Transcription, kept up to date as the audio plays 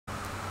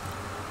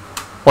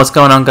What's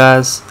going on,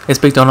 guys? It's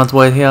Big Donald's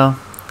Word here.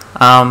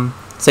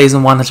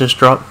 Season 1 has just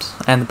dropped,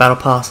 and the Battle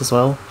Pass as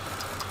well.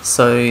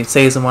 So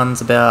Season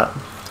 1's about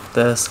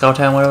the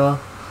Skulltown whatever,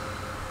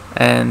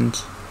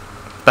 and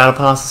Battle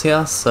Pass is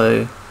here,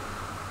 so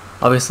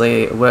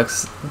obviously it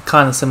works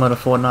kind of similar to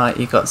Fortnite.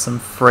 You got some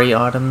free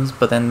items,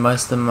 but then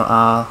most of them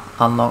are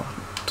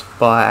unlocked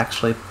by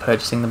actually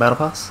purchasing the Battle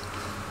Pass.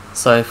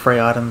 So free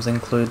items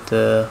include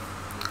the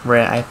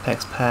Rare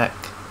Apex Pack,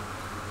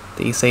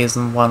 the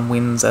Season 1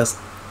 wins as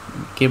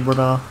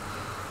Gibraltar,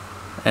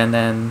 and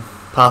then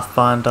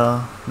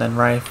Pathfinder, then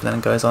Wraith, and then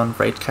it goes on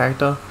for each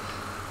character.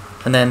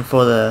 And then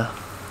for the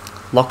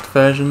locked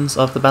versions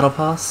of the Battle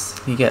Pass,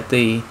 you get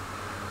the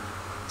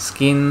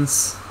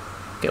skins,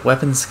 get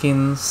weapon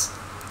skins,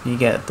 you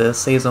get the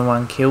Season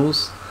 1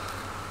 kills,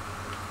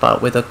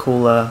 but with a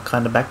cooler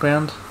kind of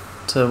background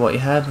to what you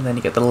had, and then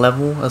you get the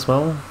level as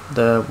well,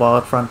 the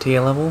Wild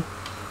Frontier level.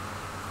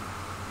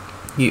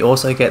 You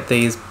also get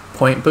these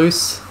point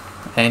boosts,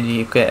 and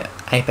you get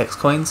Apex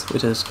coins,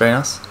 which is very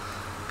nice.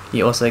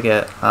 You also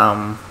get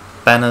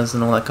banners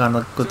and all that kind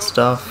of good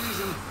stuff.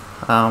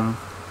 And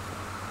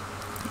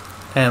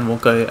we'll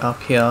go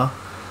up here,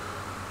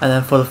 and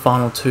then for the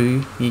final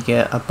two you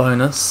get a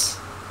bonus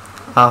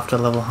after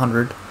level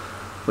 100,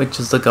 which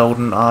is the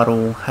Golden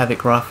Idol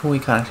Havoc rifle.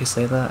 You can't actually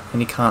see that,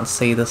 and you can't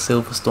see the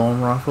Silver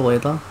Storm rifle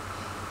either.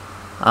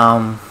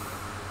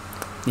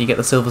 You get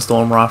the Silver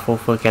Storm rifle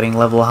for getting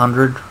level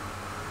 100.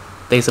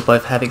 These are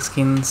both Havoc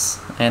skins,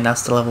 and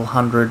that's the level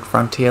 100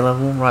 Frontier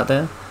level right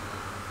there.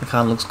 It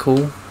kind of looks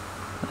cool,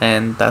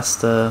 and that's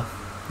the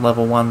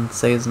level 1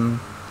 season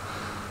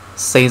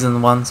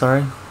 1,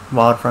 sorry,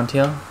 Wild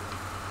Frontier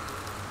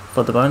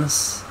for the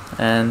bonus.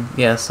 And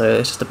yeah, so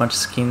it's just a bunch of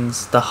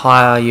skins. The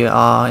higher you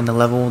are in the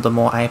level, the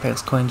more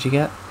Apex coins you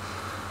get.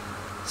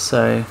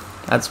 So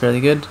that's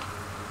really good.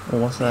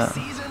 What's that?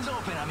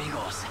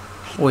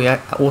 We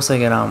also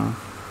get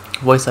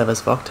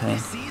voiceovers for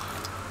Octane.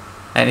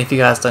 And if you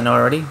guys don't know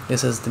already,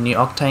 this is the new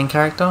Octane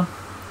character.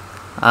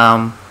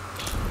 I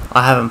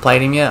haven't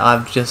played him yet,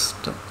 I've just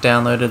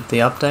downloaded the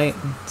update,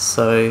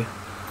 so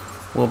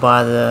we'll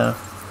buy the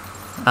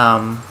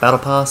Battle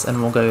Pass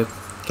and we'll go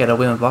get a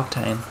win with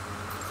Octane.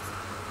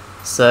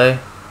 So,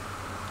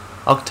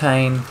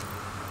 Octane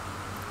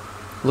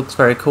looks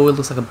very cool, it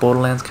looks like a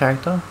Borderlands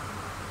character.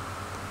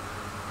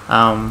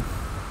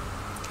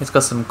 He's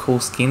got some cool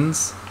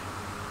skins.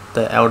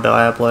 The El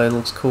Diablo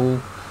looks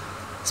cool.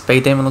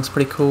 Speed Demon looks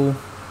pretty cool.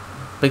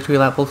 Victory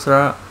Lap looks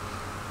alright.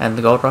 And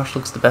the Gold Rush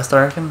looks the best,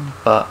 I reckon.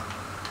 But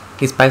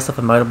he's based off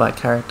a motorbike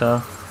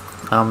character.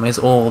 He's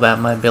all about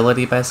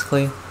mobility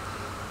basically.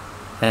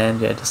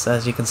 And yeah, just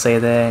as you can see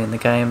there in the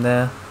game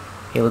there,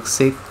 he looks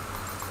sick.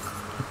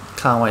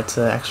 Can't wait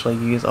to actually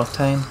use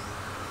Octane.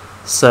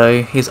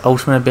 So his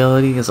ultimate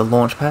ability is a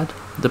launch pad.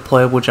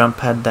 Deployable jump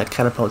pad that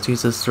catapults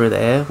users through the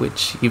air,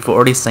 which you've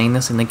already seen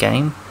this in the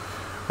game.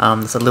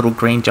 There's a little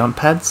green jump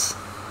pads.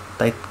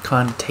 They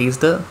kind of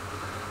teased it.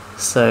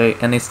 So,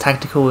 and its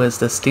tactical is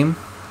the stim,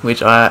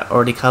 which I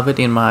already covered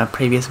in my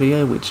previous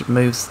video, which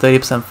moves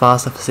 30%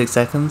 faster for 6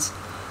 seconds,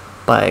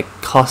 but it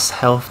costs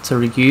health to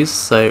reuse,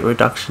 so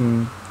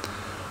reduction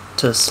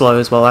to slow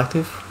is well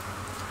active.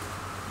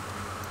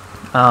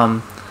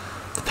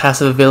 The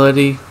passive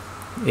ability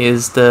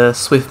is the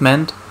Swift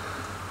Mend.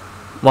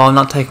 While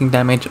not taking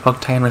damage,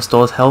 Octane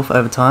restores health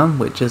over time,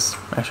 which is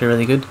actually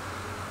really good,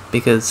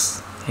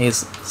 because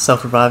he's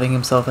self-reviving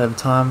himself over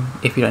time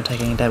if you don't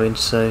take any damage,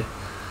 so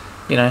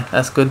you know,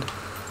 that's good.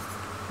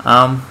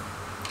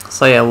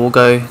 So yeah, we'll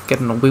go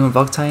get a win with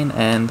Octane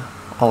and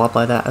I'll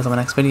upload that as my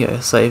next video.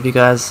 So if you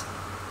guys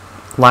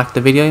liked the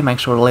video, make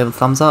sure to leave a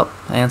thumbs up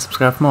and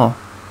subscribe for more.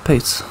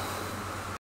 Peace.